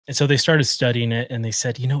And so they started studying it and they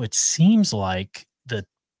said, you know, it seems like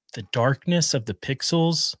the darkness of the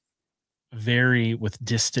pixels vary with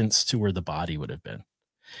distance to where the body would have been.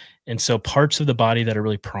 And so parts of the body that are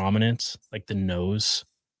really prominent, like the nose,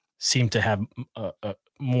 seem to have a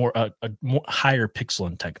more higher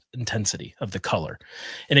pixel intensity of the color.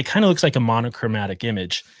 And it kind of looks like a monochromatic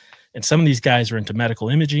image. And some of these guys are into medical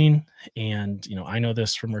imaging, and you know, I know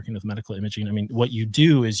this from working with medical imaging. I mean, what you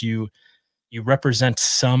do is you represent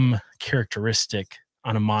some characteristic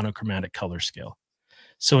on a monochromatic color scale.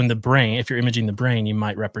 So in the brain, if you're imaging the brain, you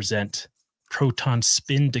might represent proton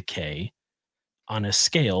spin decay on a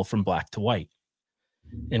scale from black to white.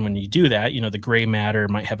 And when you do that, you know, the gray matter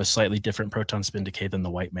might have a slightly different proton spin decay than the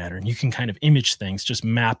white matter. And you can kind of image things just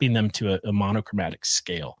mapping them to a monochromatic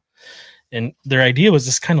scale. And their idea was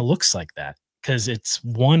this kind of looks like that because it's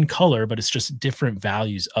one color, but it's just different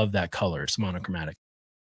values of that color. It's monochromatic.